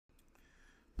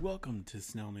Welcome to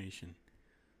Snell Nation.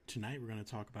 Tonight we're going to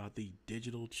talk about the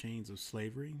digital chains of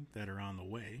slavery that are on the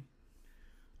way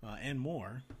and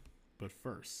more. But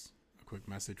first, a quick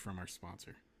message from our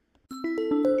sponsor.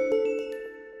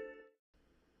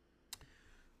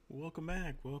 Welcome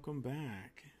back.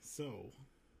 So,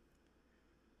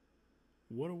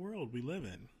 what a world we live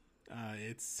in.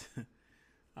 It's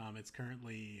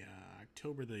currently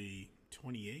October the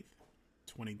 28th,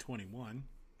 2021,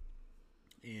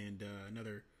 and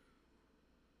another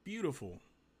beautiful,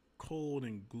 cold,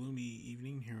 and gloomy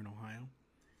evening here in Ohio.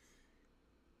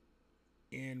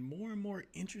 And more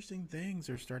interesting things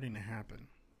are starting to happen.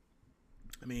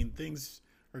 I mean, things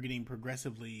are getting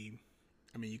progressively,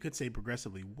 you could say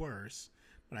progressively worse,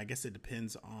 but I guess it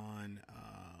depends on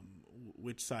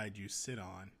which side you sit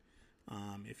on.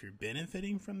 If you're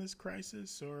benefiting from this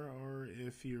crisis or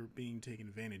if you're being taken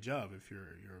advantage of, if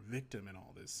you're a victim in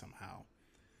all this somehow.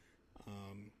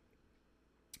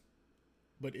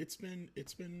 But it's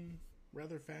been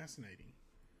rather fascinating.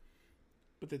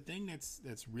 But the thing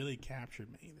that's really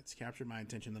captured me, that's captured my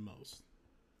attention the most,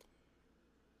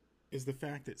 is the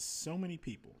fact that so many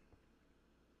people,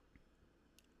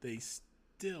 they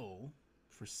still,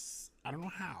 I don't know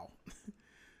how,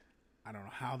 I don't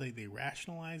know how they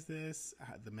rationalize this,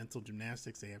 the mental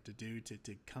gymnastics they have to do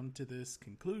to come to this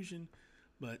conclusion,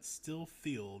 but still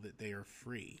feel that they are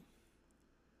free.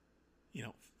 You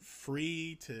know,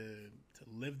 free to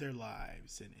live their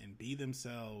lives and be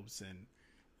themselves, and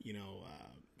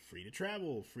free to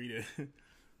travel, free to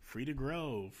free to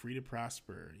grow, free to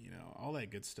prosper, all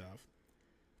that good stuff.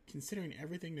 Considering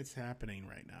everything that's happening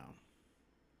right now,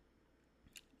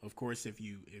 of course, if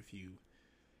you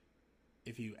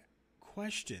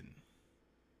question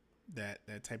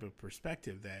that type of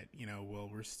perspective, that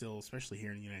we're still, especially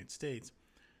here in the United States,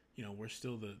 we're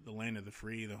still the land of the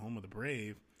free, the home of the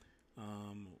brave.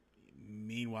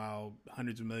 Meanwhile,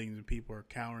 hundreds of millions of people are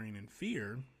cowering in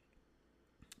fear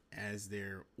as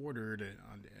they're ordered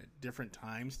at different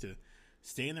times to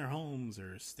stay in their homes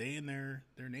or stay in their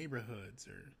neighborhoods,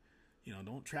 or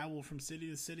don't travel from city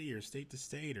to city or state to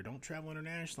state, or don't travel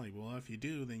internationally. Well, if you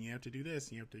do, then you have to do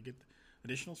this. You have to get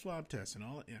additional swab tests and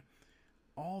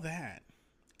all that.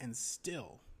 And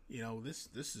still, this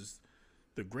is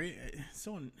the great.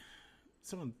 Someone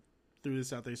threw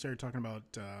this out there. Started talking about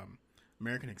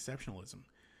American exceptionalism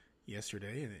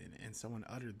yesterday, and someone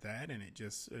uttered that, and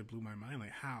it blew my mind.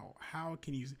 Like, how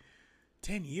can you?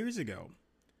 10 years ago,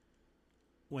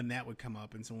 when that would come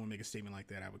up and someone would make a statement like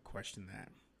that, I would question that.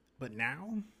 But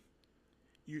now,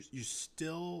 you're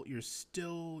still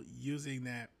using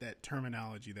that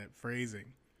terminology, that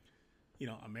phrasing,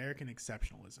 American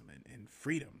exceptionalism and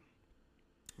freedom.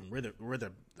 And we're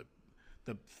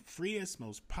the freest,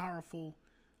 most powerful,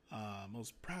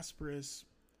 most prosperous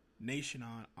nation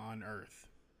on earth.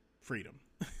 Freedom.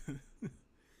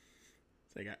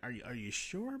 It's like, are you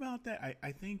sure about that?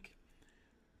 I think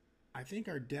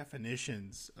our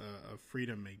definitions of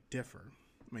freedom may differ.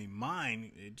 I mean,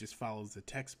 mine, it just follows the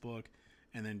textbook,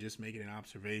 and then just making an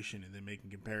observation and then making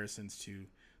comparisons to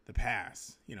the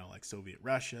past, like Soviet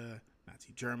Russia,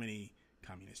 Nazi Germany,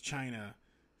 Communist China,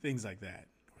 things like that,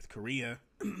 North Korea,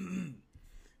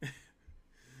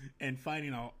 and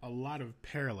finding a lot of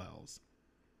parallels.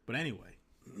 But anyway,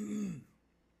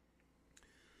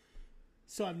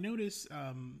 so I've noticed,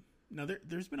 now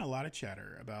there's been a lot of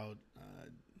chatter about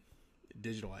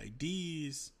digital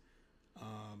IDs,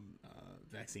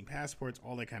 vaccine passports,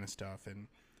 all that kind of stuff. And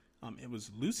it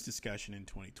was loose discussion in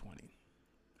 2020.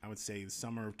 I would say the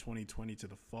summer of 2020 to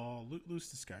the fall, loose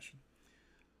discussion.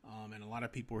 And a lot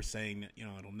of people were saying that,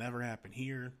 it'll never happen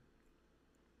here.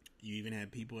 You even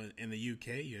had people in the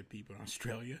UK, you had people in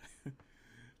Australia,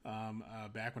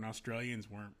 back when Australians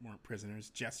weren't prisoners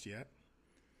just yet,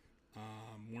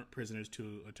 weren't prisoners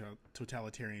to a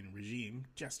totalitarian regime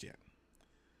just yet.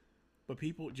 But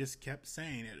people just kept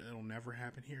saying it'll never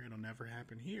happen here. It'll never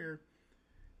happen here.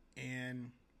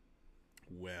 And,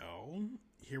 well,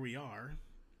 here we are.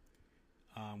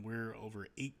 We're over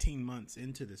 18 months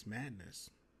into this madness.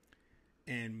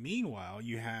 And meanwhile,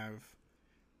 you have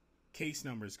case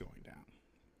numbers going down.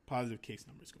 Positive case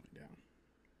numbers going down.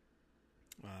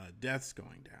 Deaths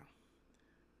going down.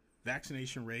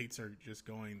 Vaccination rates are just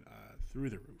going through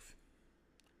the roof.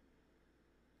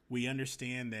 We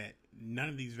understand that none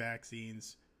of these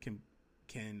vaccines can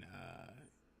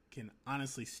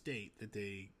honestly state that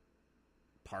they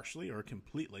partially or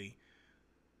completely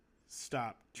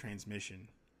stop transmission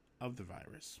of the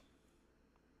virus.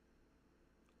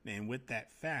 And with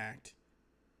that fact,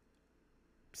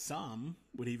 some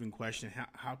would even question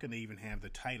how can they even have the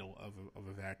title of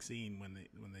a vaccine when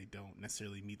they don't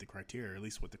necessarily meet the criteria, or at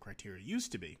least what the criteria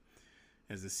used to be,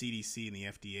 as the CDC and the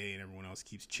FDA and everyone else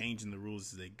keeps changing the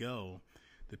rules as they go,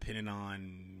 depending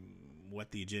on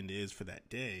what the agenda is for that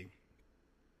day.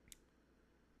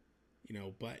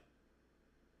 But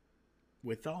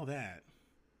with all that,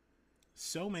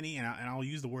 so many, and I'll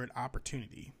use the word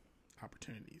opportunities.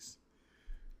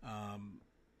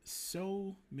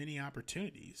 So many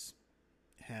opportunities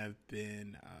have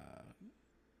been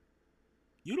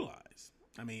utilized.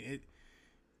 I mean,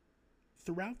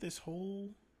 throughout this whole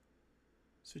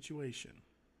situation,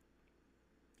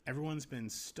 everyone's been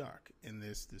stuck in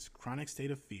this chronic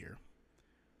state of fear,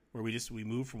 where we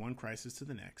move from one crisis to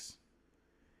the next,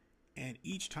 and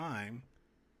each time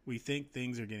we think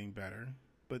things are getting better,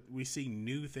 but we see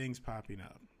new things popping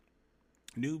up,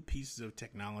 new pieces of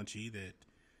technology that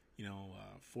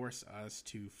force us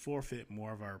to forfeit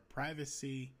more of our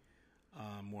privacy,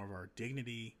 more of our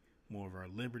dignity, more of our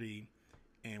liberty,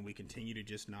 and we continue to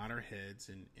just nod our heads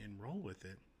and roll with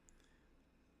it.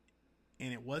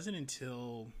 And it wasn't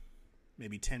until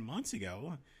maybe 10 months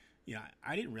ago,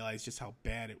 I didn't realize just how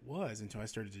bad it was until I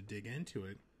started to dig into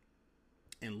it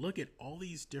and look at all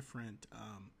these different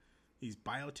these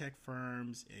biotech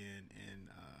firms and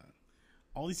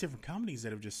all these different companies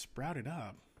that have just sprouted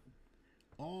up,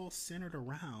 all centered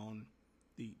around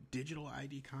the digital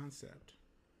ID concept.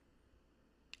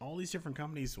 All these different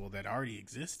companies, that already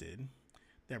existed,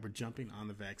 that were jumping on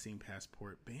the vaccine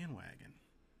passport bandwagon.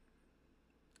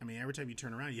 I mean, every time you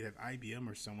turn around, you have IBM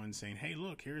or someone saying, "Hey,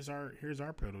 look, here's our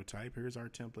prototype, here's our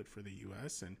template for the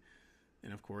U.S." And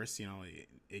of course,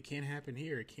 it can't happen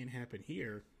here, it can't happen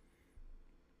here.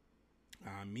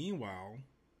 Meanwhile,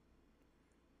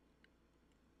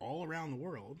 all around the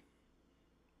world,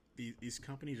 these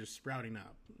companies are sprouting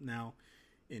up. Now,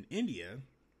 in India,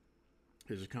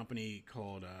 there's a company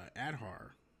called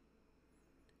Aadhaar,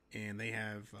 and they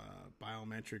have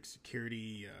biometric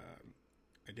security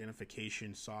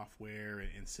identification software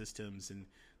and systems, and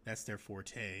that's their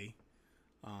forte.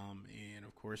 And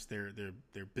of course, their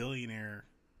billionaire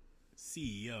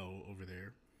CEO over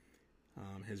there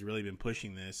has really been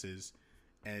pushing this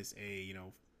as a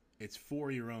it's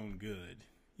for your own good.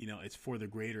 It's for the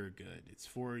greater good. It's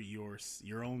for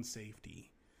your own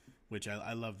safety, which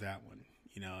I love that one.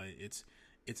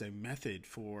 It's a method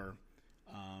for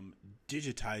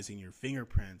digitizing your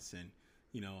fingerprints and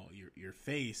your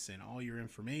face and all your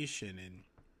information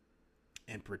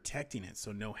and protecting it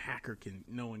so no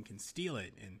one can steal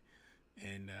it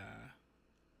and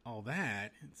all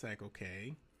that. It's like,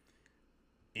 okay,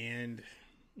 and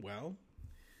well,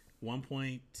 I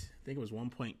think it was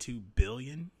 1.2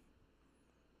 billion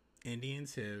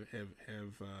Indians have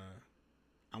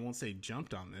I won't say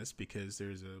jumped on this, because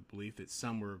there's a belief that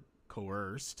some were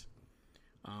coerced,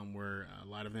 where a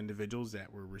lot of individuals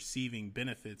that were receiving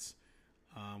benefits,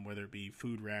 whether it be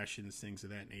food rations, things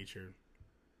of that nature,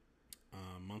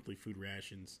 monthly food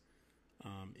rations,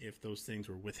 if those things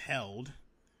were withheld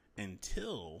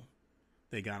until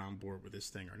they got on board with this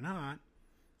thing or not,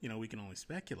 we can only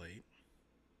speculate.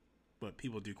 But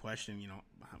people do question,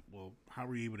 how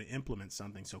were you able to implement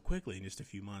something so quickly in just a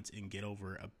few months and get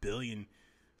over 1 billion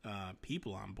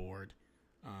people on board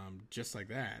just like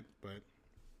that? But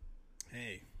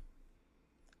hey,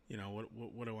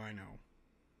 what do I know?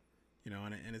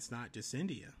 And it's not just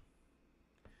India.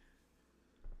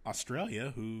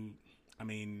 Australia, who,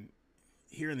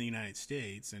 here in the United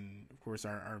States, and of course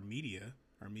our media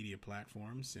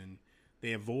platforms, and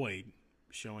they avoid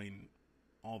showing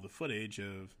all the footage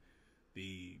of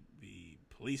the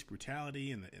police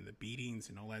brutality and the beatings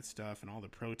and all that stuff and all the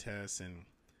protests and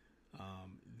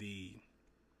the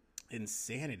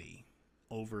insanity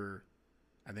over,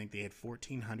 I think they had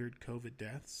 1,400 COVID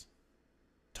deaths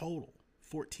total.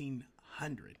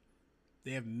 1,400.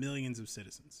 They have millions of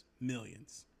citizens,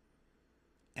 millions,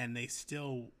 and they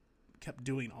still kept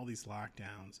doing all these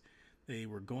lockdowns. They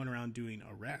were going around doing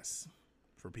arrests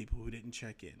for people who didn't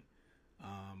check in,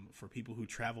 for people who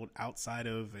traveled outside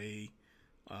of a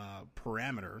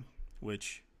parameter,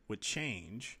 which would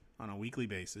change on a weekly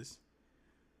basis.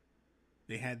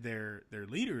 They had their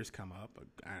leaders come up.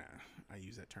 I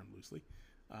use that term loosely,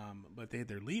 but they had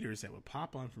their leaders that would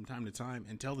pop on from time to time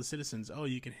and tell the citizens, "Oh,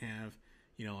 you can have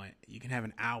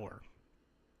an hour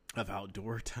of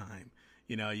outdoor time.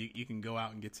 You can go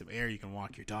out and get some air. You can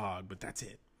walk your dog, but that's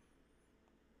it."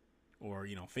 Or,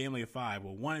 family of 5.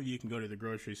 Well, one of you can go to the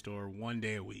grocery store one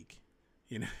day a week.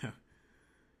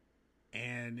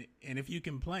 And if you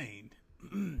complained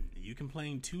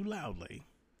too loudly,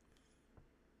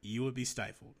 you would be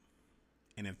stifled.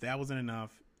 And if that wasn't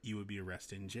enough, you would be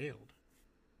arrested and jailed.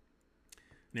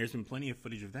 And there's been plenty of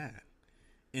footage of that.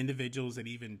 Individuals that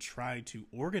even tried to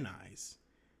organize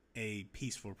a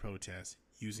peaceful protest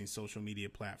using social media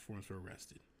platforms were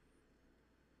arrested.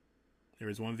 There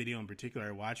was one video in particular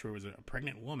I watched where it was a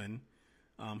pregnant woman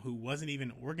who wasn't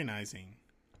even organizing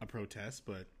a protest,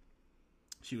 but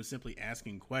she was simply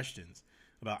asking questions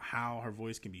about how her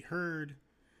voice can be heard.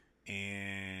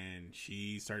 And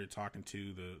she started talking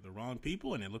to the wrong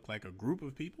people, and it looked like a group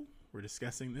of people were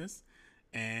discussing this.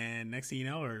 And next thing you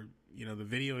know, the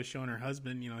video is showing her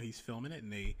husband, he's filming it,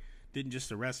 and they didn't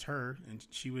just arrest her, and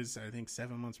she was, I think,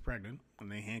 7 months pregnant when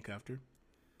they handcuffed her.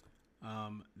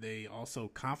 They also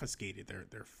confiscated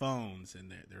their phones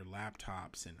and their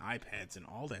laptops and iPads and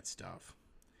all that stuff.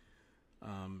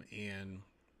 And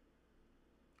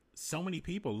so many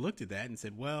people looked at that and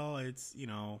said, well, it's,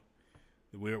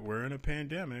 we're in a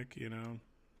pandemic,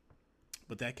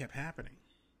 but that kept happening.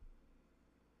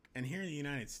 And here in the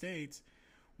United States,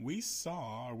 we've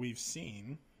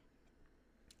seen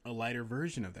a lighter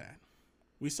version of that.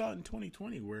 We saw it in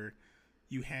 2020 where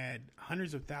you had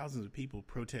hundreds of thousands of people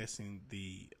protesting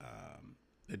the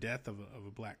death of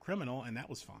a black criminal, and that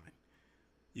was fine.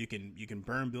 You can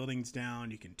burn buildings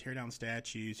down, you can tear down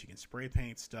statues, you can spray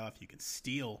paint stuff, you can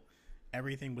steal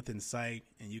everything within sight,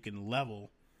 and you can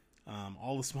level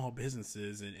all the small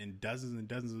businesses in dozens and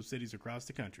dozens of cities across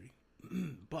the country.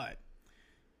 But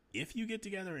if you get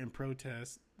together and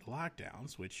protest the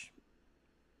lockdowns, which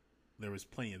there was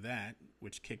plenty of that,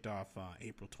 which kicked off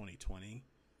April 2020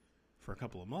 for a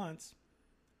couple of months,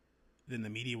 then the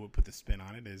media would put the spin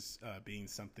on it as being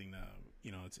something,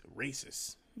 it's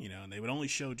racist, and they would only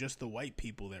show just the white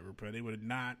people that were they would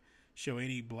not show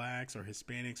any blacks or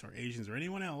Hispanics or Asians or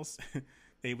anyone else.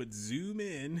 They would zoom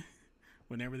in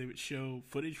whenever they would show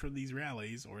footage from these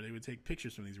rallies, or they would take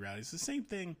pictures from these rallies. It's the same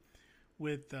thing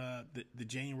with the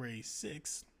January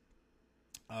 6th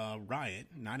riot,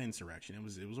 not insurrection. It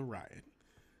was a riot.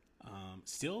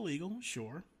 Still illegal,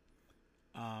 sure.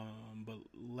 But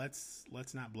let's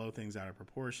not blow things out of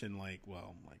proportion like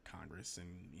Congress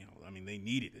and, they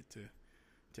needed it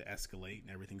to escalate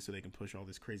and everything so they can push all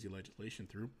this crazy legislation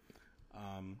through.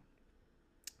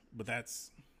 But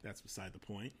that's beside the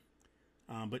point.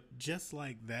 But just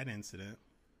like that incident,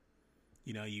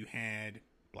 you had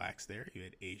blacks there, you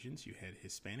had Asians, you had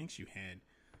Hispanics, you had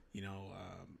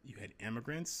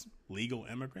immigrants, legal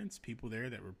immigrants, people there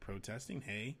that were protesting.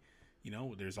 Hey,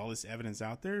 there's all this evidence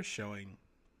out there showing,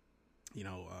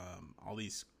 all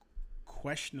these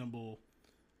questionable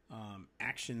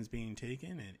actions being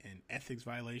taken and ethics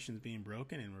violations being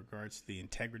broken in regards to the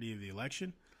integrity of the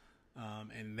election.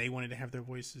 And they wanted to have their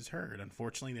voices heard.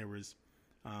 Unfortunately, there was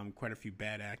quite a few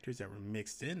bad actors that were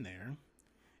mixed in there.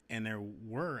 And there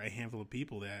were a handful of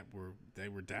people that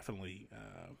were definitely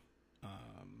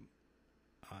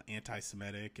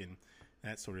anti-Semitic and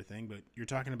that sort of thing. But you're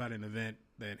talking about an event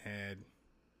that had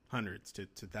hundreds to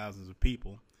thousands of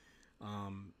people.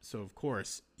 So, of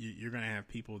course, you're going to have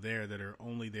people there that are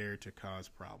only there to cause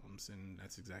problems. And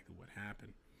that's exactly what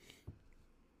happened.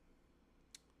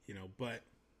 But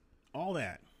all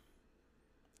that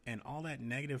and all that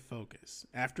negative focus,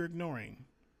 after ignoring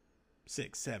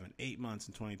 6, 7, 8 months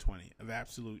in 2020 of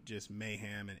absolute just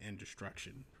mayhem and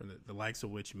destruction from the likes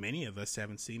of which many of us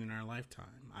haven't seen in our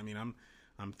lifetime. I mean,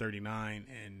 I'm 39,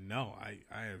 and no,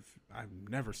 I've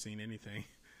never seen anything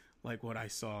like what I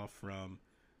saw from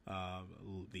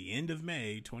the end of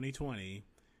May 2020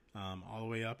 all the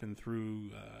way up and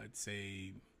through I'd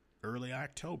say early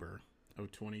October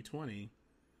of 2020.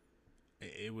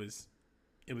 It was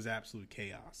absolute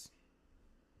chaos.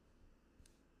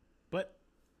 But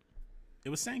it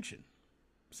was sanctioned,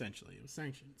 essentially. It was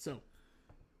sanctioned. So,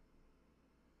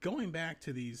 going back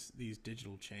to these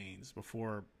digital chains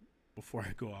before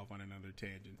I go off on another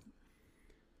tangent,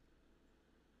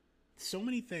 so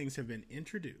many things have been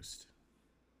introduced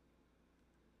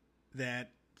that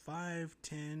 5,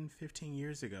 10, 15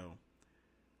 years ago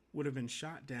would have been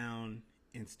shot down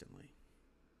instantly.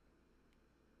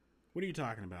 What are you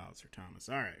talking about, Sir Thomas?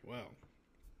 All right, well,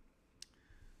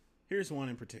 here's one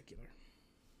in particular.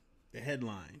 The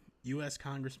headline, U.S.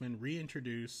 Congressman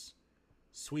reintroduce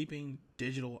sweeping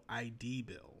digital ID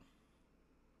bill.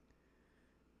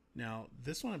 Now,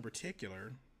 this one in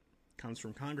particular comes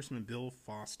from Congressman Bill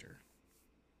Foster.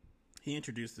 He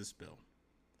introduced this bill.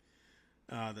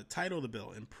 The title of the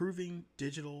bill, Improving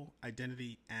Digital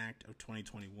Identity Act of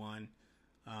 2021.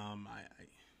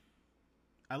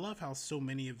 I love how so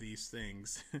many of these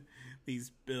things,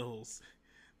 these bills,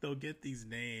 they'll get these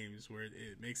names where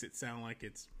it makes it sound like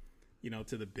it's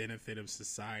to the benefit of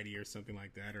society or something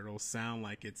like that, or it'll sound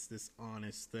like it's this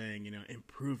honest thing,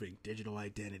 improving digital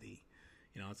identity.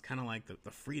 It's kind of like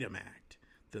the Freedom Act,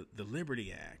 the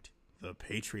Liberty Act, the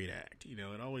Patriot Act.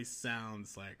 It always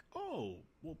sounds like, oh,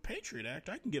 well, Patriot Act,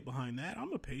 I can get behind that.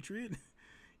 I'm a patriot.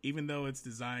 Even though it's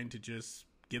designed to just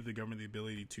give the government the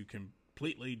ability to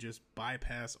completely just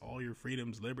bypass all your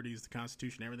freedoms, liberties, the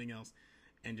Constitution, everything else,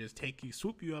 and just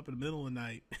swoop you up in the middle of the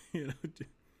night,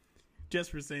 just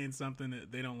for saying something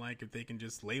that they don't like, if they can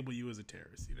just label you as a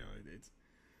terrorist. It's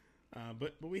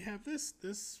but we have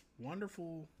this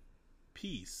wonderful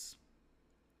piece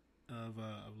of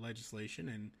legislation,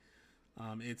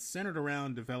 and it's centered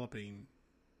around developing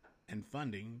and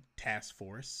funding task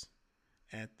force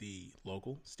at the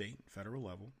local, state, and federal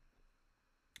level.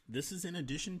 This is in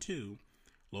addition to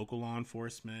local law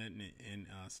enforcement and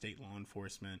state law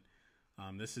enforcement.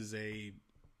 This is a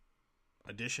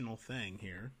additional thing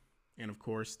here. And of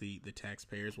course, the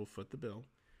taxpayers will foot the bill,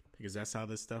 because that's how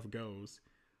this stuff goes.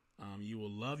 You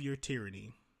will love your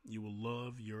tyranny. You will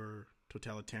love your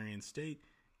totalitarian state,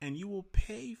 and you will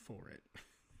pay for it.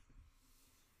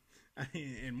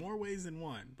 In more ways than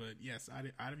one, but yes,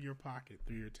 out of your pocket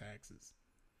through your taxes.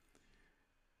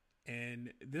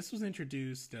 And this was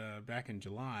introduced back in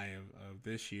July of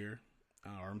this year,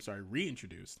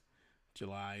 reintroduced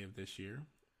July of this year,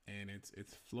 and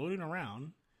it's floating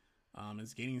around.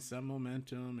 It's gaining some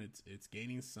momentum. It's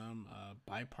gaining some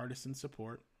bipartisan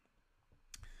support,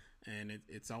 and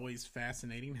it's always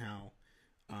fascinating how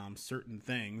certain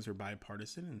things are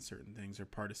bipartisan and certain things are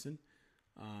partisan.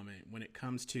 When it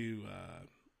comes to,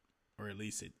 or at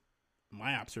least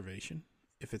my observation,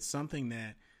 if it's something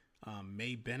that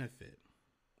may benefit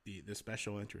the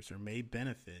special interests, or may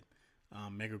benefit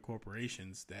mega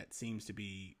corporations, that seems to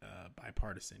be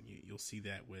bipartisan. You'll see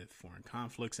that with foreign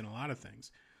conflicts and a lot of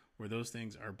things, where those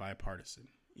things are bipartisan.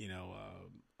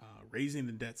 Raising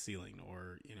the debt ceiling,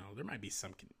 or there might be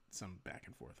some back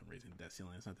and forth on raising the debt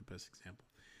ceiling. It's not the best example.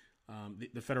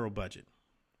 The federal budget,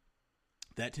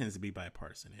 that tends to be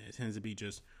bipartisan, and it tends to be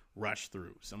just rushed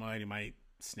through. Somebody might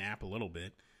snap a little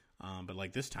bit, but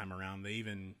like this time around, they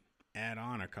even add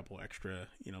on a couple extra,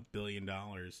 $1 billion,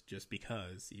 just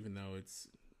because, even though it's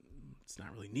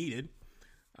not really needed.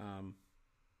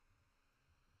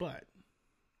 But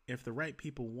if the right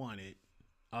people want it,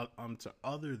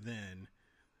 other than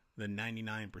the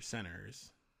 99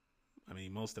 percenters, I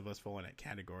mean, most of us fall in that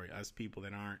category. Us people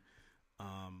that aren't,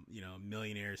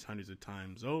 millionaires hundreds of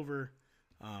times over.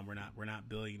 We're not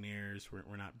billionaires.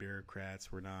 We're not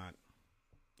bureaucrats. We're not,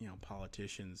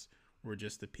 politicians. We're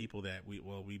just the people that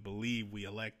we believe we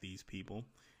elect these people,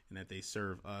 and that they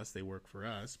serve us. They work for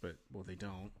us, but they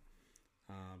don't.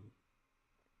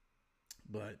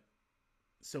 But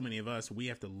so many of us, we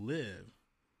have to live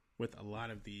with a lot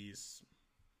of these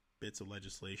bits of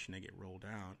legislation that get rolled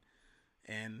out,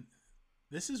 and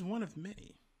this is one of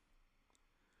many.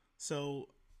 So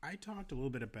I talked a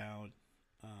little bit about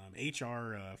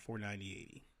HR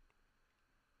 49080.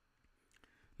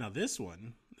 Now this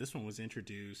one was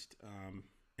introduced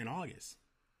in August,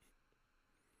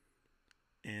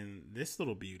 and this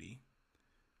little beauty,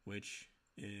 which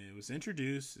was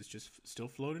introduced, is just still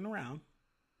floating around.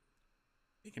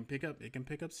 It can pick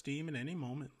up steam at any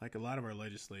moment, like a lot of our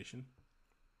legislation,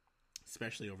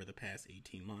 especially over the past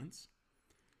 18 months.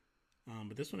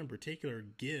 But this one in particular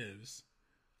gives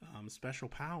special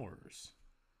powers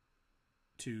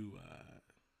to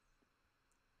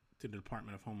the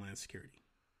Department of Homeland Security.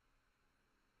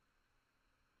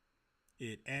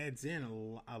 It adds in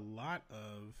a lot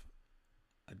of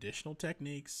additional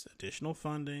techniques, additional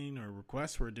funding, or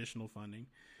requests for additional funding,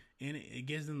 and it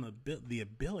gives them the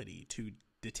ability to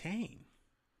detain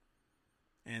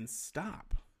and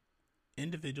stop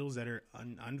individuals that are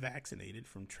unvaccinated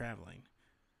from traveling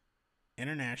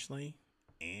internationally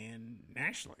and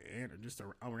nationally, and just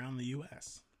around the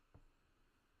U.S.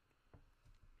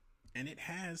 And it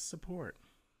has support.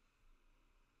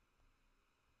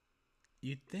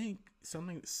 You'd think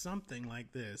something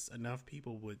like this, enough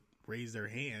people would raise their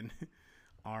hand,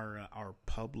 our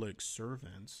public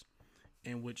servants,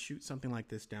 and would shoot something like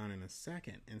this down in a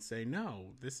second and say,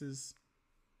 no, this is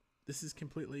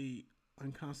completely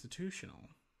unconstitutional.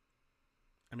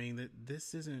 I mean,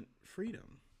 this isn't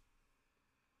freedom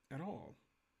at all.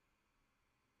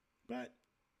 But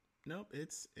nope,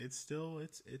 it's still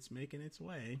making its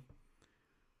way,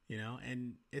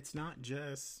 and it's not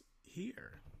just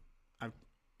here.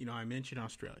 I mentioned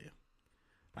Australia.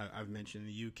 I've mentioned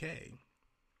the UK,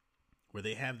 where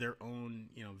they have their own,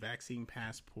 vaccine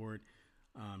passport,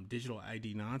 digital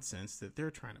ID nonsense that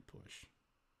they're trying to push.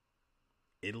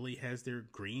 Italy has their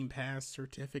Green Pass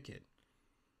certificate.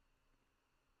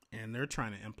 and they're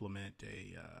trying to implement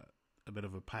a bit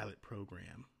of a pilot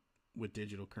program with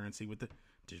digital currency, with the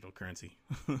digital currency,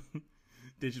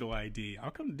 digital ID.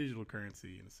 I'll come to digital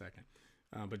currency in a second,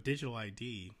 but digital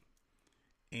ID,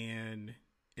 and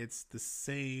it's the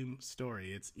same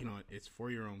story. It's, you know, it's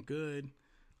for your own good.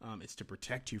 It's to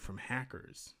protect you from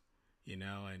hackers, you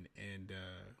know, and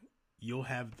you'll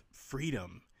have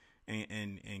freedom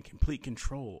and complete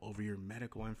control over your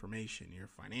medical information, your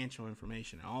financial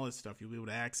information, all this stuff. You'll be able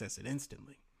to access it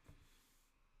instantly.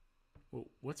 Well,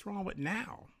 what's wrong with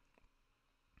now?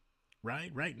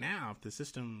 Right now, if the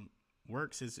system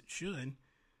works as it should,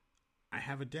 I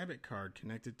have a debit card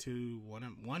connected to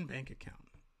one bank account.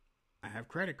 I have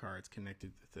credit cards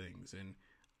connected to things, and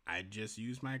I just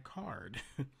use my card.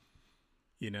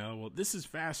 You know, well, this is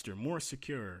faster, more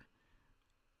secure.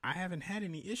 I haven't had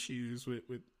any issues with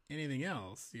anything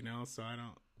else, you know, so I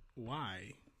don't,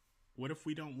 why? What if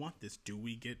we don't want this? Do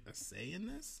we get a say in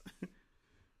this?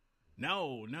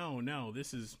 No,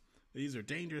 these are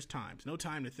dangerous times. No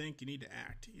time to think, you need to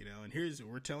act, you know, and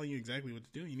we're telling you exactly what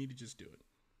to do. You need to just do it.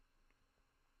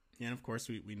 And of course,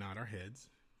 we nod our heads,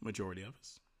 majority of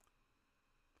us.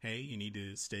 Hey, you need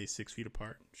to stay 6 feet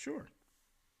apart. Sure.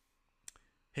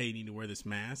 Hey, you need to wear this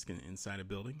mask inside of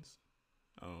buildings.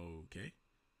 Okay.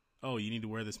 Oh, you need to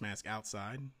wear this mask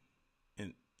outside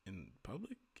in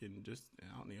public and just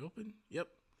out in the open? Yep.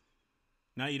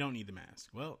 Now you don't need the mask.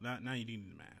 Well, now you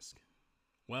need the mask.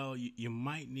 Well, you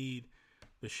might need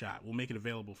the shot. We'll make it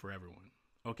available for everyone.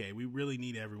 Okay, we really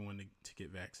need everyone to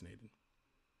get vaccinated.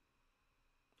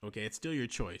 Okay, it's still your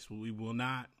choice. We will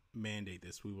not mandate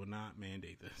this. We will not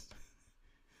mandate this.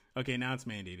 Okay, now it's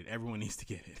mandated. Everyone needs to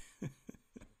get it.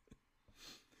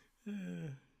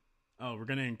 We're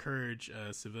going to encourage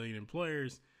civilian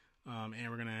employers, and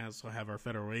we're going to also have our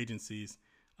federal agencies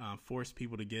force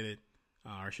people to get it.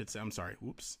 Or I should say, I'm sorry,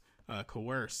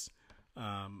 coerce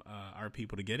our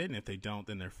people to get it, and if they don't,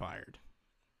 then they're fired.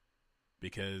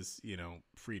 Because, you know,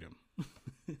 freedom.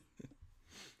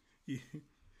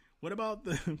 What about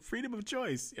the freedom of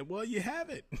choice? Well, you have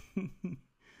it. And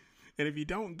if you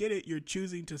don't get it, you're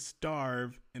choosing to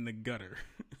starve in the gutter.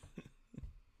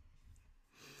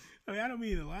 I mean, I don't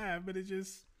mean to laugh, but it's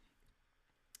just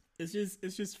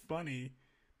funny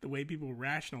the way people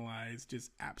rationalize just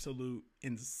absolute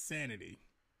insanity,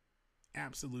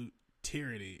 absolute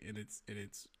tyranny, and it's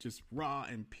just raw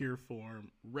and pure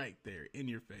form right there in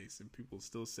your face, and people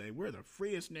still say we're the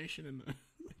freest nation in the.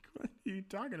 Like, what are you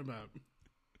talking about?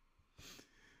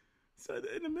 So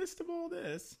in the midst of all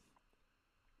this,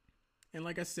 and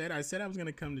like I said I was going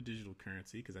to come to digital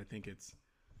currency because I think it's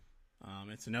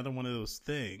another one of those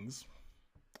things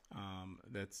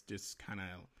that's just kind of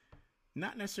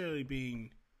not necessarily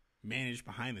being managed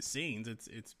behind the scenes.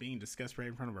 It's being discussed right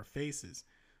in front of our faces.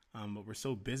 But we're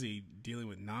so busy dealing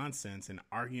with nonsense and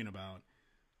arguing about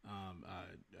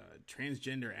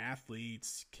transgender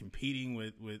athletes competing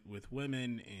with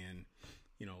women, and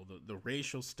you know the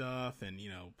racial stuff, and you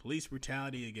know police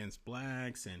brutality against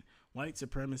blacks, and white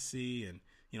supremacy, and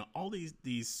you know all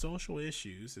these social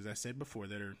issues, as I said before,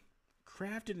 that are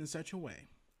crafted in such a way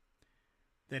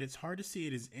that it's hard to see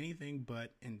it as anything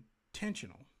but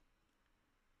intentional.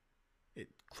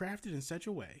 It's crafted in such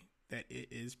a way that it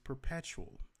is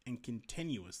perpetual and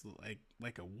continuous,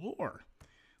 like a war,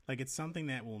 like it's something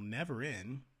that will never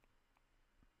end,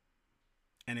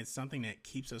 and it's something that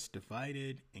keeps us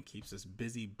divided and keeps us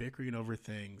busy bickering over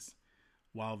things,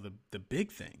 while the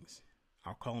big things,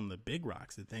 I'll call them the big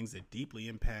rocks, the things that deeply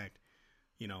impact,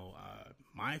 you know,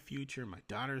 my future, my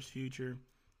daughter's future,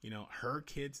 you know, her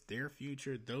kids, their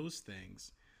future, those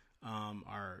things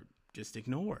are just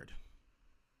ignored.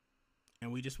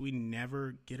 And we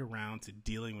never get around to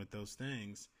dealing with those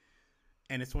things.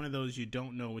 And it's one of those, you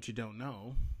don't know what you don't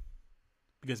know,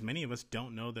 because many of us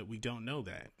don't know that we don't know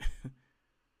that.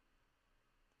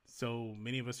 So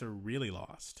many of us are really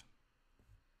lost.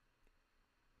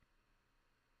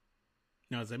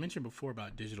 Now, as I mentioned before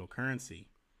about digital currency,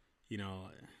 you know,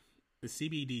 the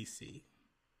CBDC,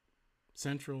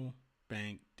 Central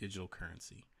Bank Digital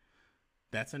Currency,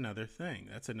 that's another thing.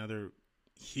 That's another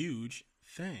huge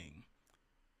thing.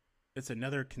 It's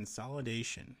another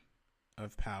consolidation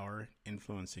of power,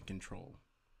 influence, and control.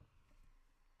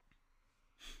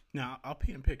 Now, I'll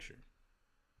paint a picture.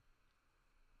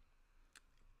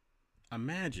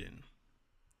 Imagine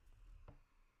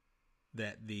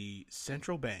that the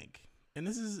central bank, and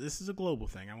this is a global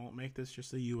thing, I won't make this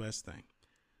just a U.S. thing,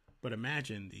 but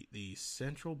imagine the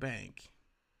central bank,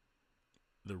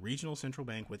 the regional central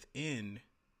bank within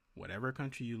whatever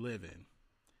country you live in,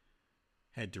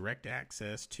 had direct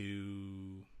access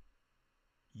to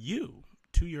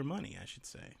your money, I should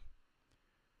say.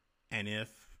 And if,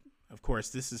 of course,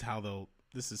 this is how the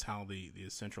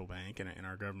central bank and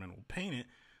our government will paint it.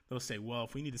 They'll say, well,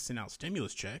 if we need to send out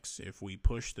stimulus checks, if we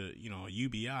push the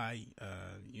UBI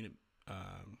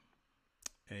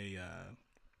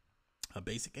a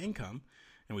basic income,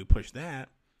 and we push that,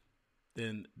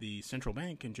 then the central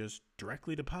bank can just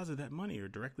directly deposit that money or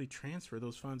directly transfer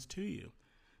those funds to you.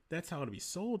 That's how it'll be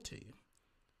sold to you.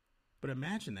 But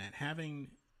imagine that, having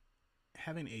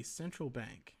a central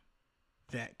bank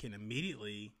that can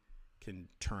immediately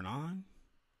turn on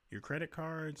your credit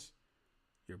cards,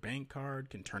 your bank card,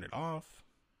 can turn it off,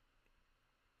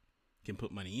 can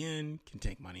put money in, can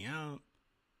take money out.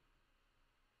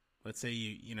 Let's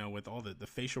say with all the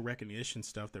facial recognition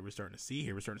stuff that we're starting to see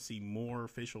here, we're starting to see more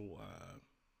facial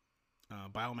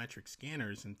biometric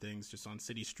scanners and things just on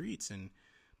city streets and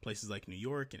places like New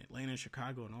York and Atlanta,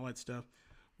 Chicago, and all that stuff.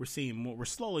 We're seeing more.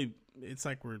 It's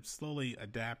like we're slowly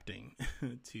adapting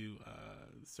to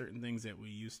certain things that we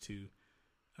used to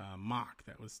mock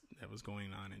that was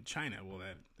going on in China. Well,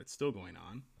 that's still going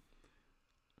on.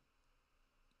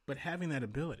 But having that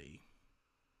ability,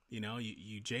 you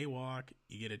jaywalk,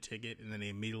 you get a ticket, and then they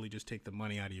immediately just take the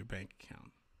money out of your bank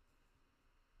account.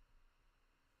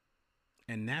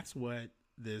 And that's what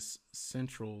this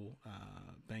central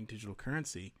bank digital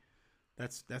currency,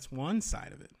 that's one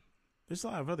side of it. There's a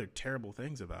lot of other terrible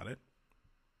things about it.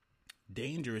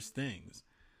 Dangerous things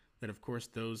that, of course,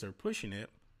 those are pushing it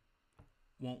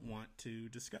won't want to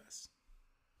discuss.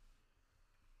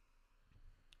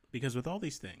 Because with all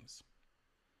these things,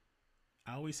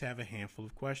 I always have a handful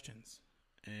of questions,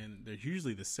 and they're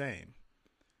usually the same.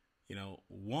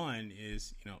 One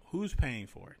is, who's paying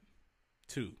for it?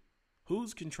 2,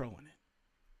 who's controlling it?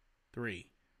 3,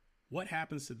 what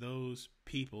happens to those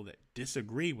people that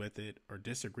disagree with it or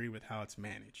disagree with how it's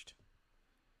managed?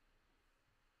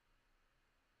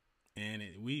 And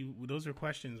those are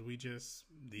questions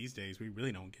these days, we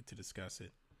really don't get to discuss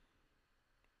it.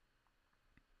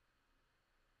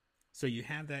 So you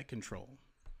have that control,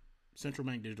 central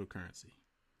bank digital currency.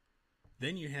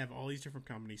 Then you have all these different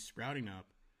companies sprouting up,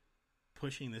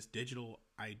 pushing this digital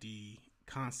ID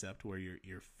concept where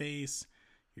your face,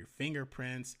 your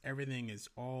fingerprints, everything is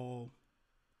all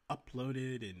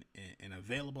uploaded and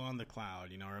available on the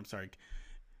cloud,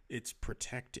 it's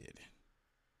protected.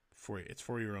 It's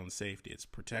for your own safety. It's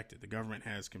protected. The government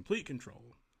has complete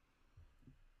control.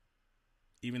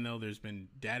 Even though there's been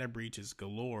data breaches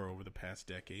galore over the past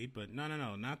decade, but no,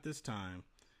 not this time.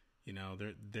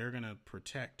 They're going to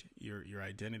protect your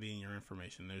identity and your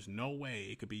information. There's no way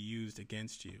it could be used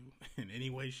against you in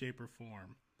any way, shape, or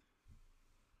form.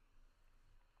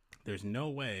 There's no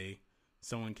way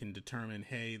someone can determine,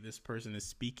 hey, this person is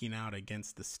speaking out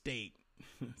against the state,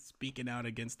 speaking out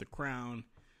against the crown,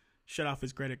 shut off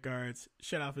his credit cards,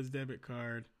 shut off his debit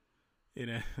card,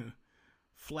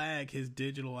 flag his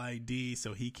digital ID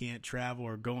so he can't travel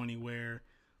or go anywhere.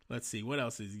 Let's see, what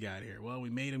else has he got here? Well, we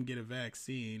made him get a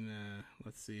vaccine.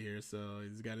 Let's see here. So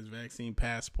he's got his vaccine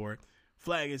passport.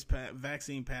 Flag his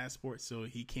vaccine passport so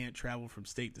he can't travel from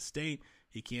state to state.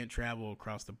 He can't travel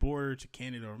across the border to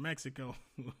Canada or Mexico.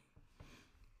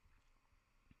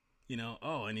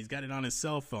 And he's got it on his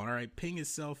cell phone. All right, ping his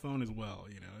cell phone as well,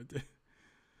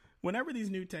 Whenever these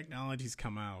new technologies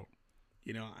come out,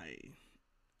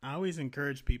 I always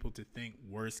encourage people to think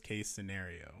worst case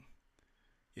scenario.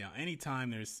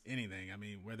 Anytime there's anything,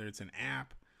 whether it's an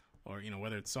app or,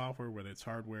 whether it's software, whether it's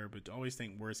hardware, but always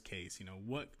think worst case.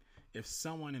 What if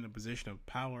someone in a position of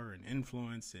power and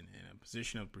influence and in a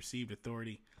position of perceived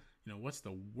authority, what's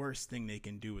the worst thing they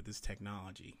can do with this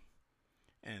technology?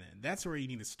 And that's where you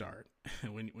need to start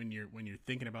when you're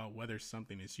thinking about whether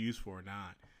something is useful or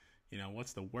not.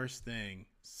 What's the worst thing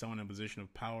someone in a position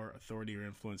of power, authority, or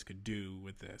influence could do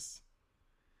with this?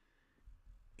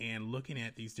 And looking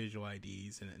at these digital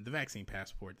IDs and the vaccine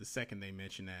passport, the second they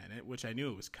mentioned that, which I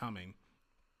knew it was coming,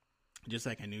 just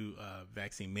like I knew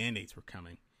vaccine mandates were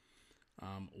coming.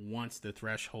 Once the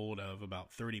threshold of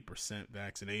about 30%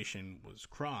 vaccination was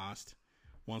crossed,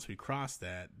 once we crossed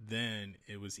that, then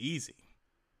it was easy.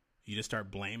 You just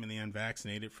start blaming the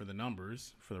unvaccinated for the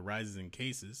numbers, for the rises in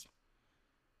cases.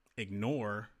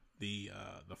 Ignore the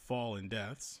fall in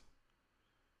deaths.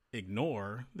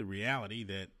 Ignore the reality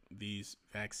that these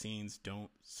vaccines don't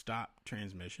stop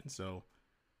transmission. So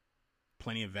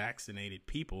plenty of vaccinated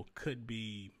people could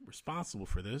be responsible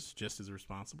for this, just as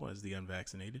responsible as the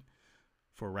unvaccinated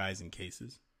for rising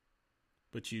cases.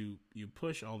 But you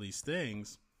push all these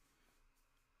things,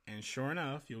 and sure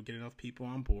enough, you'll get enough people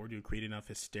on board. You'll create enough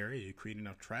hysteria. You create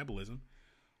enough tribalism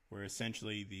where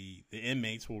essentially the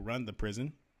inmates will run the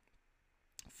prison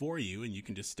for you, and you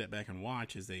can just step back and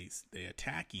watch as they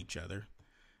attack each other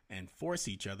and force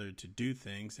each other to do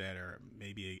things that are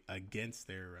maybe against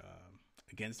their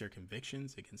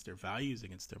convictions, against their values,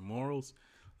 against their morals,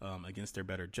 against their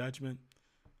better judgment,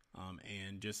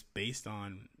 and just based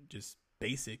on just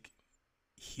basic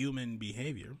human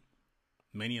behavior.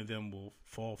 Many of them will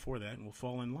fall for that and will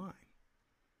fall in line.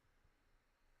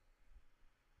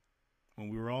 When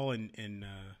we were all in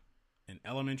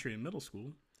elementary and middle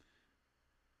school,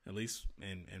 at least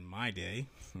in my day,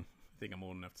 I think I'm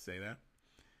old enough to say that,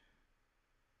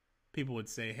 people would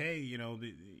say, hey,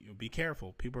 be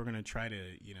careful. People are going to try to,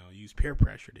 use peer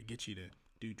pressure to get you to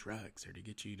do drugs or to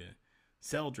get you to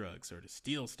sell drugs or to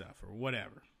steal stuff or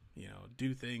whatever.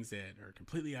 Do things that are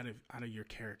completely out of your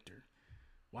character.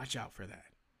 Watch out for that.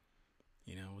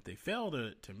 What they failed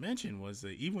to mention was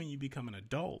that even when you become an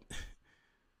adult,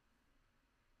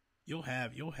 you'll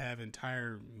have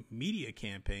entire media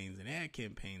campaigns and ad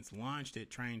campaigns launched at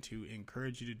trying to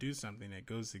encourage you to do something that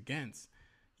goes against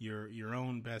your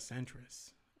own best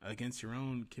interests, against your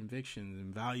own convictions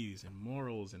and values and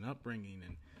morals and upbringing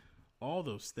and all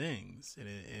those things,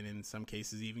 and in some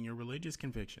cases even your religious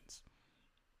convictions.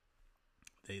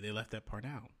 They left that part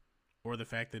out. Or the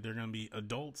fact that they're going to be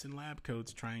adults in lab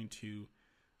coats trying to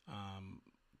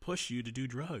push you to do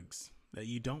drugs that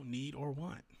you don't need or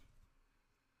want,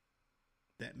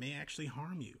 that may actually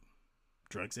harm you,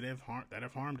 drugs that have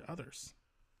harmed others.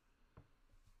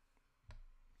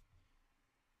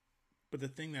 But the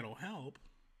thing that'll help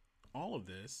all of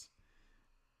this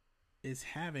is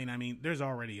there's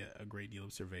already a great deal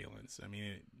of surveillance.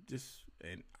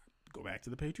 And go back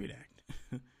to the Patriot Act.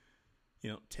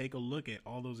 Take a look at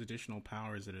all those additional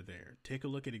powers that are there. Take a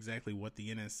look at exactly what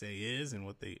the NSA is and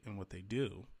what they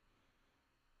do.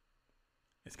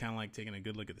 It's kind of like taking a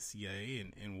good look at the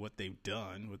CIA and what they've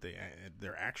done with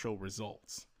their actual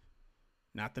results,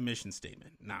 not the mission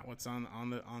statement, not what's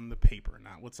on the paper,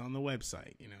 not what's on the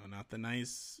website. Not the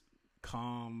nice,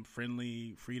 calm,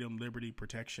 friendly, freedom, liberty,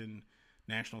 protection,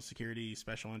 national security,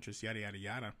 special interests, yada yada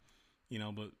yada.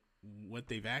 But what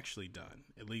they've actually done,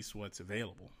 at least what's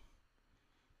available.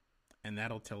 And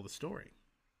that'll tell the story.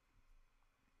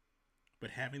 But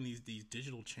having these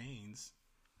digital chains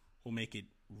will make it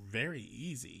very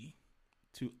easy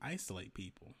to isolate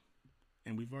people.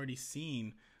 And we've already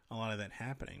seen a lot of that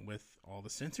happening with all the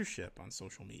censorship on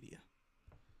social media.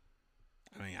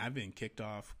 I've been kicked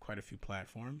off quite a few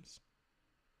platforms.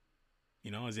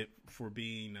 Is it for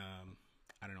being,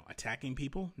 attacking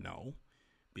people? No.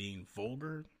 Being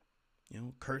vulgar,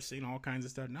 cursing, all kinds of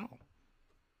stuff? No.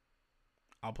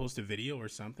 I'll post a video or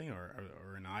something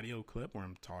or an audio clip where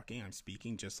I'm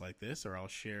speaking just like this, or I'll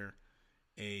share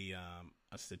a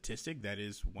statistic that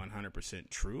is 100%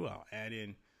 true. I'll add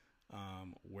in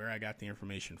where I got the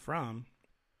information from.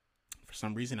 For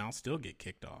some reason, I'll still get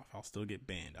kicked off. I'll still get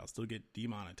banned. I'll still get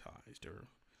demonetized or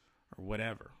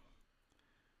whatever.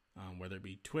 Whether it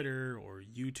be Twitter or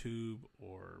YouTube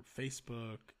or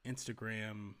Facebook,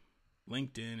 Instagram,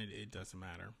 LinkedIn, it doesn't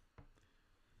matter.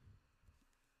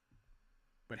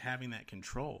 But having that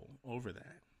control over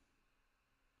that,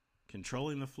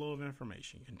 controlling the flow of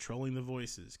information, controlling the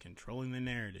voices, controlling the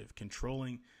narrative,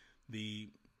 controlling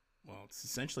it's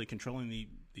essentially controlling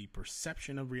the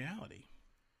perception of reality,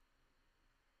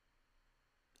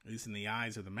 at least in the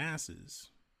eyes of the masses,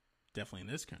 definitely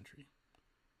in this country.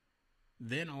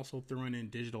 Then also throwing in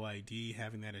digital ID,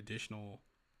 having that additional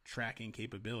tracking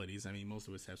capabilities. Most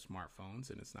of us have smartphones,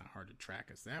 and it's not hard to track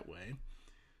us that way.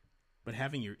 But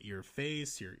having your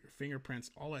face, your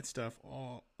fingerprints, all that stuff,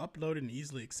 all uploaded and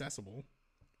easily accessible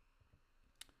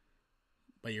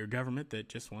by your government that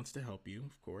just wants to help you,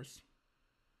 of course.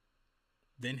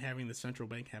 Then having the central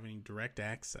bank having direct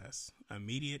access,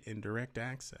 immediate and direct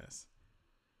access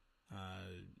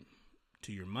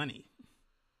to your money.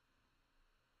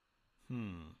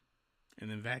 And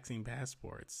then vaccine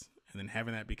passports. And then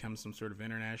having that become some sort of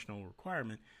international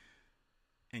requirement.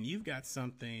 And you've got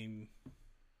something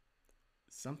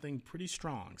pretty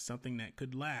strong, something that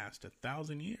could last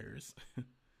 1,000 years.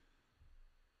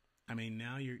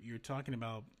 Now you're talking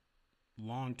about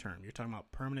long term. You're talking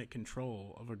about permanent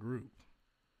control of a group.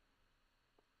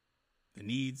 The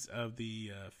needs of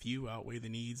the few outweigh the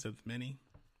needs of the many.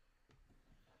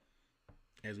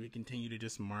 As we continue to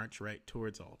just march right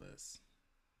towards all this.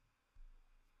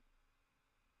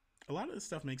 A lot of this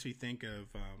stuff makes me think of,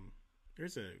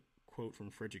 there's a quote from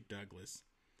Frederick Douglass.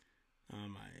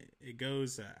 It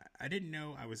goes, I didn't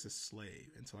know I was a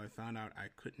slave until I found out I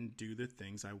couldn't do the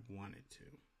things I wanted to.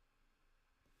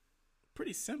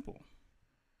 Pretty simple.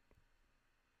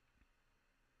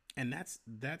 And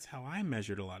that's how I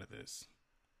measured a lot of this.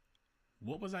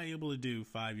 What was I able to do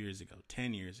 5 years ago,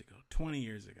 10 years ago, 20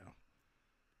 years ago?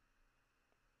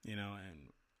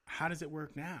 And how does it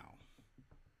work now?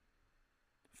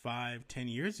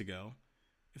 5-10 years ago,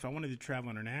 if I wanted to travel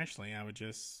internationally, I would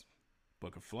just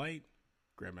book a flight,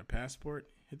 grab my passport,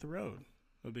 hit the road.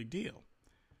 No big deal.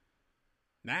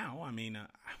 Now,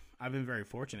 I've been very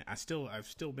fortunate. I've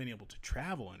still been able to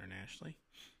travel internationally,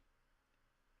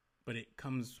 but it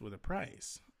comes with a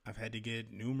price. I've had to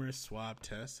get numerous swab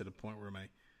tests to the point where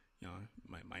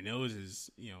my nose is,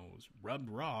 was rubbed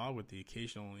raw with the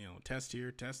occasional, test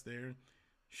here, test there,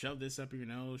 shove this up your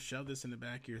nose, shove this in the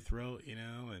back of your throat,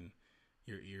 and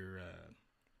you're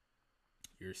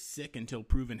sick until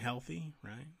proven healthy,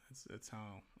 right? That's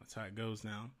how it goes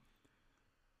now.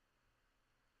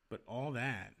 But all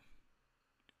that,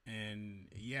 and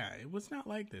yeah, it was not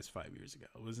like this 5 years ago.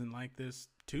 It wasn't like this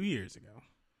 2 years ago.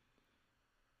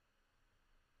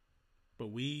 But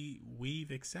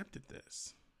we've accepted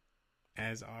this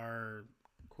as our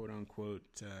quote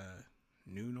unquote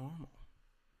new normal.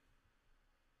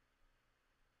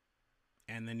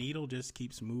 And the needle just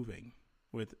keeps moving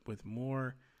with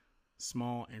more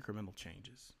small incremental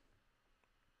changes.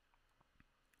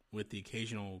 With the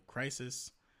occasional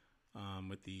crisis,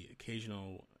 with the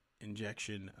occasional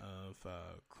injection of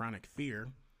chronic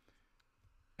fear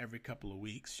every couple of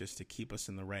weeks just to keep us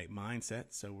in the right mindset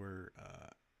so we're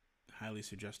highly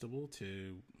suggestible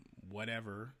to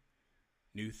whatever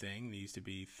new thing needs to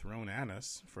be thrown at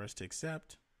us for us to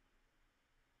accept.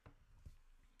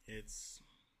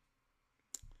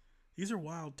 These are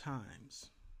wild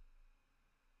times.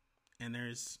 And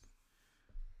there's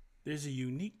a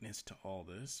uniqueness to all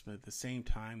this, but at the same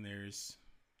time there's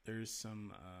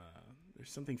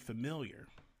something familiar.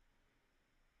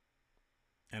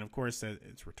 And of course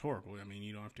it's rhetorical.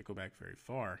 You don't have to go back very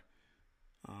far.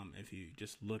 If you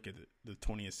just look at the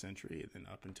 20th century and then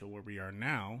up until where we are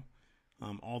now,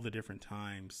 all the different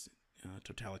times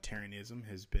totalitarianism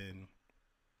has been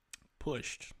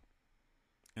pushed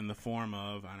in the form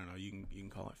of, I don't know, you can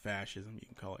call it fascism, you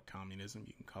can call it communism,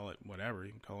 you can call it whatever,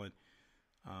 you can call it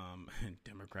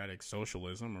democratic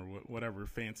socialism or whatever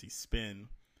fancy spin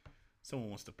someone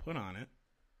wants to put on it.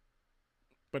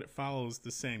 But it follows the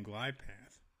same glide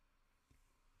path.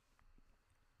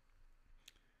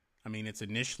 It's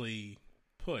initially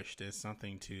pushed as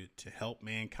something to help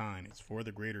mankind. It's for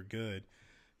the greater good.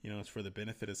 It's for the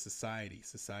benefit of society.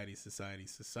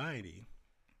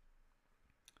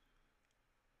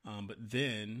 But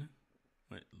then,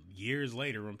 years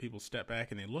later, when people step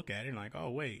back and they look at it and like, oh,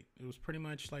 wait, it was pretty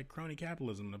much like crony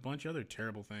capitalism and a bunch of other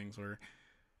terrible things where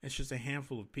it's just a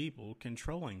handful of people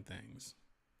controlling things.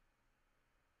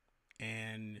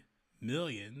 And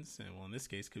millions, and well, in this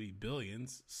case, could be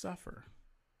billions, suffer.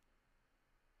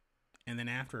 And then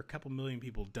after a couple million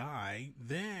people die,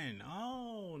 then,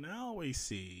 now we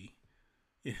see.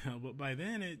 But by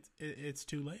then, it's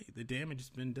too late. The damage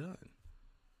has been done.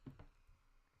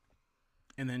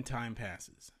 And then time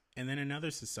passes. And then another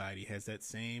society has that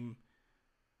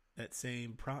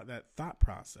thought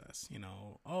process.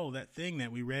 That thing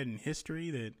that we read in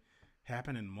history that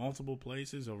happened in multiple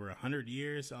places over 100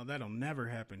 years. Oh, that'll never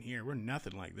happen here. We're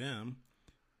nothing like them.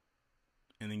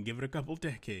 And then give it a couple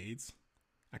decades.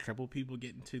 A couple people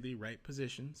get into the right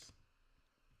positions.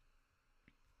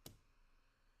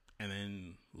 And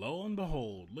then, lo and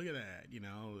behold, look at that.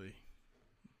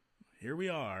 Here we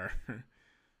are. And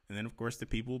then, of course, the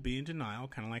people will be in denial,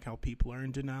 kind of like how people are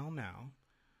in denial now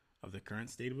of the current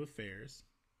state of affairs.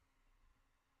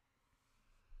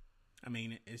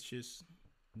 It's just,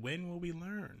 when will we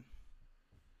learn?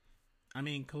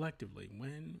 Collectively,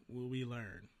 when will we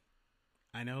learn?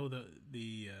 I know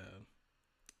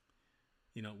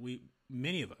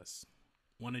many of us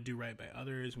want to do right by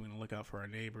others. We want to look out for our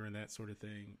neighbor and that sort of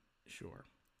thing. Sure.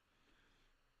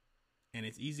 And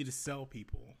it's easy to sell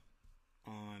people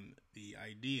on the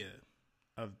idea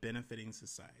of benefiting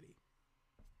society.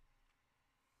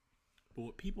 But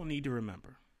what people need to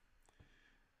remember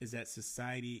is that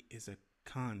society is a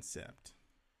concept.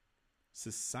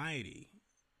 Society,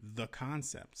 the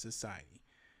concept, society,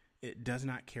 it does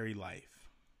not carry life.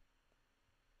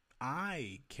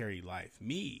 I carry life.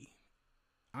 Me.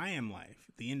 I am life.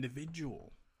 The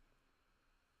individual.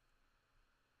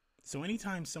 So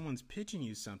anytime someone's pitching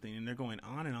you something and they're going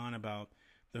on and on about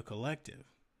the collective,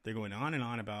 they're going on and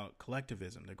on about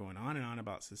collectivism, they're going on and on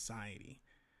about society,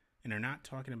 and they're not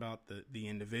talking about the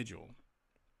individual,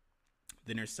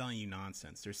 then they're selling you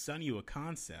nonsense. They're selling you a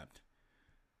concept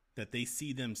that they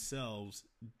see themselves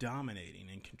dominating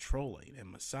and controlling and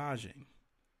massaging.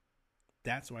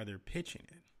 That's why they're pitching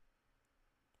it.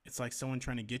 It's like someone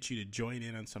trying to get you to join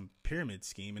in on some pyramid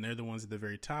scheme, and they're the ones at the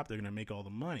very top. They're going to make all the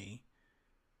money,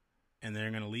 and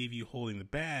they're going to leave you holding the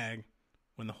bag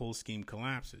when the whole scheme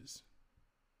collapses.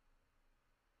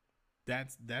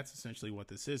 That's essentially what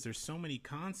this is. There's so many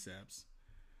concepts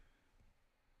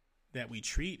that we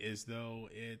treat as though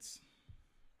it's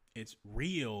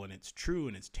real and it's true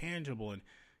and it's tangible, and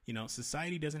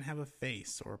society doesn't have a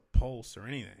face or a pulse or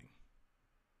anything.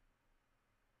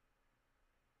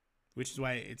 Which is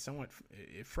why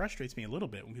it frustrates me a little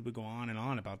bit when people go on and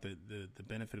on about the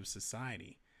benefit of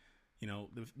society.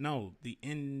 The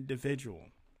individual.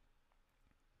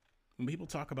 When people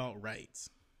talk about rights,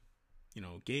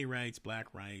 gay rights, black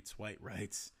rights, white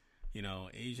rights,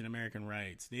 Asian American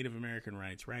rights, Native American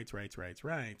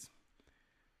rights.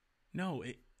 No,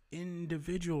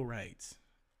 individual rights.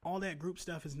 All that group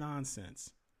stuff is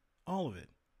nonsense. All of it.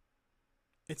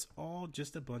 It's all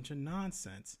just a bunch of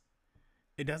nonsense.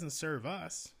 It doesn't serve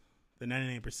us, the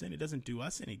 99%. It doesn't do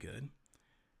us any good.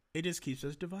 It just keeps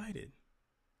us divided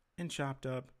and chopped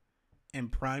up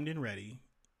and primed and ready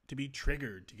to be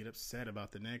triggered, to get upset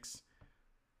about the next,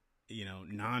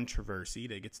 controversy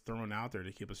that gets thrown out there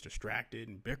to keep us distracted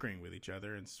and bickering with each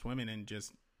other and swimming in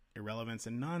just irrelevance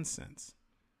and nonsense.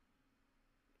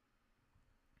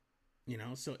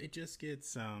 So it just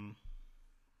gets,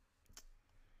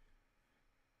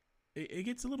 it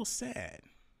gets a little sad,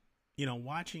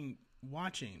 watching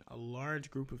a large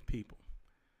group of people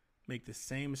make the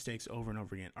same mistakes over and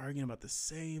over again, arguing about the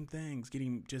same things,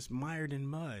 getting just mired in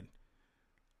mud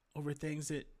over things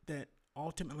that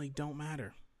ultimately don't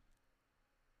matter.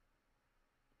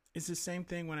 It's the same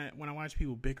thing when I watch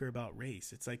people bicker about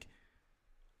race. It's like,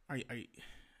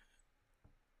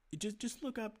 just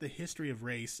look up the history of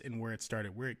race and where it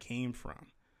started, where it came from,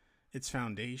 its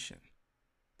foundation.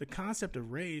 The concept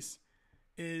of race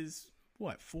is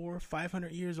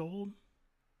 400-500 years old.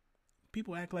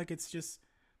 People act like it's just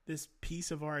this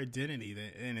piece of our identity,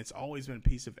 and it's always been a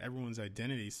piece of everyone's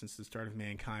identity since the start of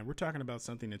mankind. We're talking about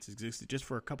something that's existed just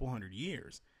for a couple hundred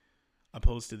years,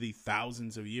 opposed to the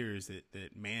thousands of years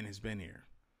that man has been here.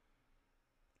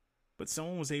 But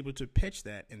someone was able to pitch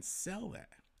that and sell that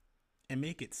and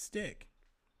make it stick.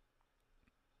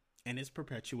 And it's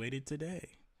perpetuated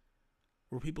today,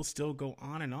 where people still go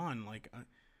on and on. Like,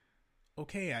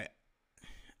 okay,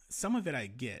 some of it I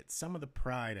get, some of the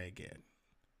pride I get,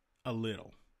 a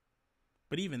little.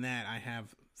 But even that, I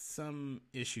have some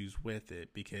issues with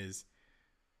it because,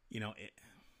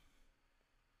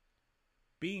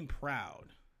 being proud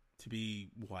to be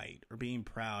white, or being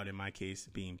proud, in my case,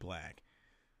 being black.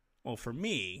 Well, for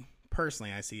me,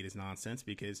 personally, I see it as nonsense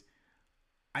because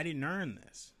I didn't earn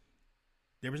this.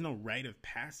 There was no rite of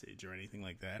passage or anything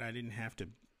like that. I didn't have to,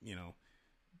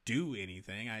 do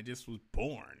anything. I just was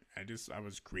born. I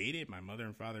was created. My mother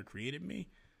and father created me.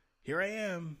 Here I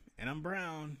am, and I'm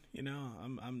brown.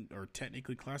 I'm or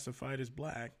technically classified as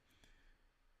black.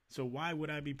 So why would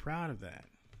I be proud of that?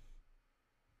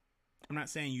 I'm not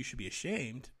saying you should be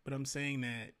ashamed, but I'm saying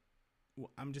that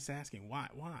I'm just asking why.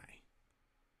 Why?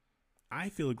 I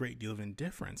feel a great deal of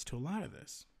indifference to a lot of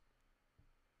this.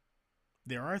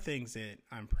 There are things that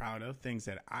I'm proud of, things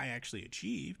that I actually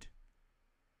achieved.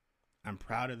 I'm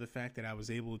proud of the fact that I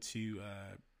was able to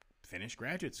finish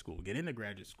graduate school, get into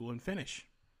graduate school and finish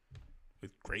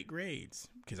with great grades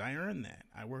because I earned that.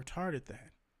 I worked hard at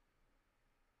that.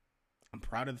 I'm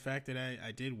proud of the fact that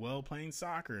I did well playing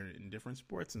soccer and different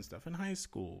sports and stuff in high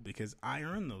school because I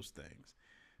earned those things.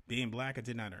 Being black, I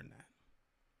did not earn that.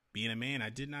 Being a man, I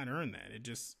did not earn that. It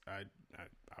just, I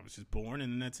was just born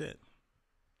and that's it.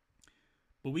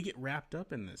 But we get wrapped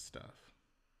up in this stuff.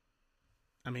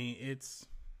 I mean, it's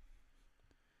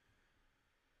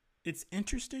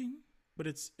interesting, but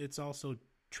it's also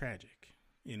tragic.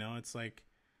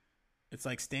 It's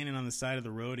like standing on the side of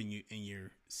the road and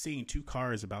you're seeing two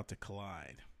cars about to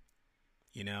collide.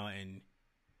 And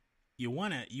you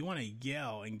wanna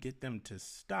yell and get them to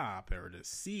stop or to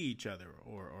see each other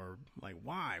or like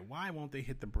why won't they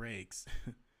hit the brakes?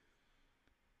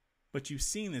 But you've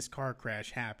seen this car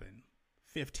crash happen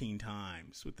 15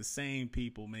 times with the same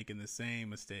people making the same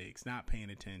mistakes, not paying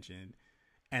attention,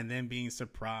 and then being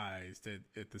surprised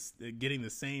at getting the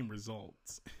same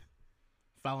results,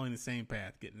 following the same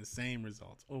path, getting the same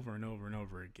results over and over and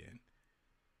over again.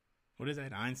 What is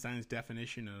that? Einstein's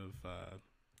definition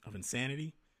of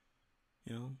insanity?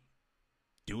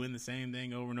 Doing the same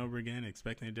thing over and over again,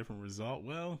 expecting a different result.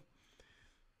 Well,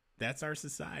 that's our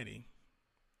society.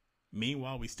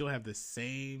 Meanwhile, we still have the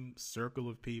same circle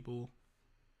of people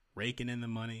raking in the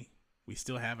money. We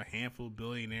still have a handful of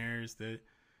billionaires that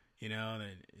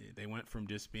they went from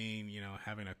just being,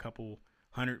 having a couple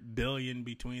 $100 billion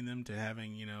between them to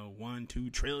having,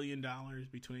 $1-2 trillion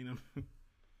between them.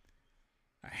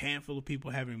 a handful of people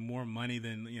having more money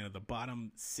than, the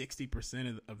bottom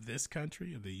 60% of this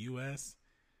country, of the U.S.,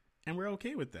 and we're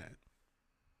okay with that.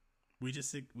 We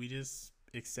just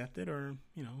accept it, or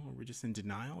we're just in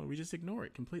denial, or we just ignore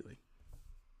it completely.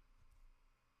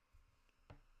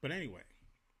 But anyway,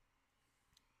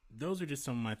 those are just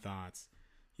some of my thoughts.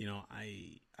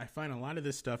 I find a lot of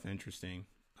this stuff interesting,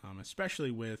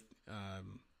 especially with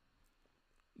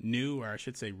new, or I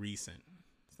should say recent,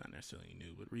 it's not necessarily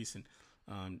new, but recent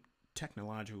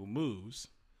technological moves,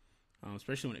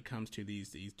 especially when it comes to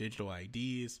these digital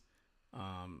IDs,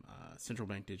 central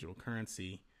bank digital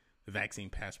currency, the vaccine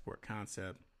passport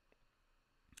concept,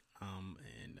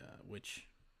 and which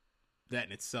that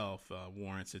in itself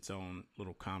warrants its own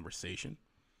little conversation,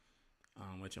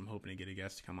 which I'm hoping to get a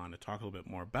guest to come on to talk a little bit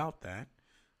more about that,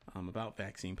 about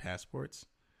vaccine passports,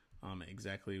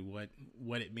 exactly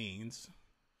what it means,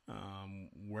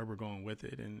 where we're going with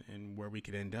it, and where we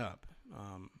could end up.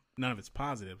 None of it's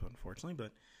positive, unfortunately,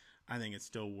 but I think it's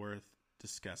still worth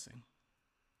discussing.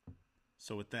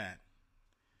 So with that,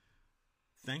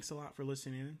 thanks a lot for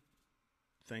listening in.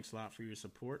 Thanks a lot for your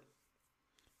support.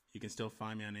 You can still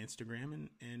find me on Instagram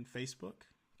and Facebook,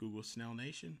 Google Snell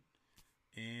Nation.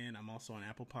 And I'm also on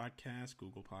Apple Podcasts,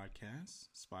 Google Podcasts,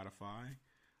 Spotify,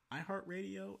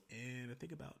 iHeartRadio, and I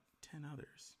think about 10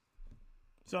 others.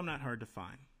 So I'm not hard to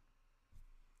find.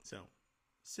 So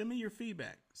send me your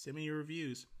feedback. Send me your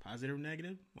reviews. Positive or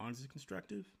negative, as long as it's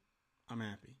constructive, I'm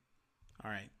happy.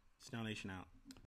 All right. Snell Nation out.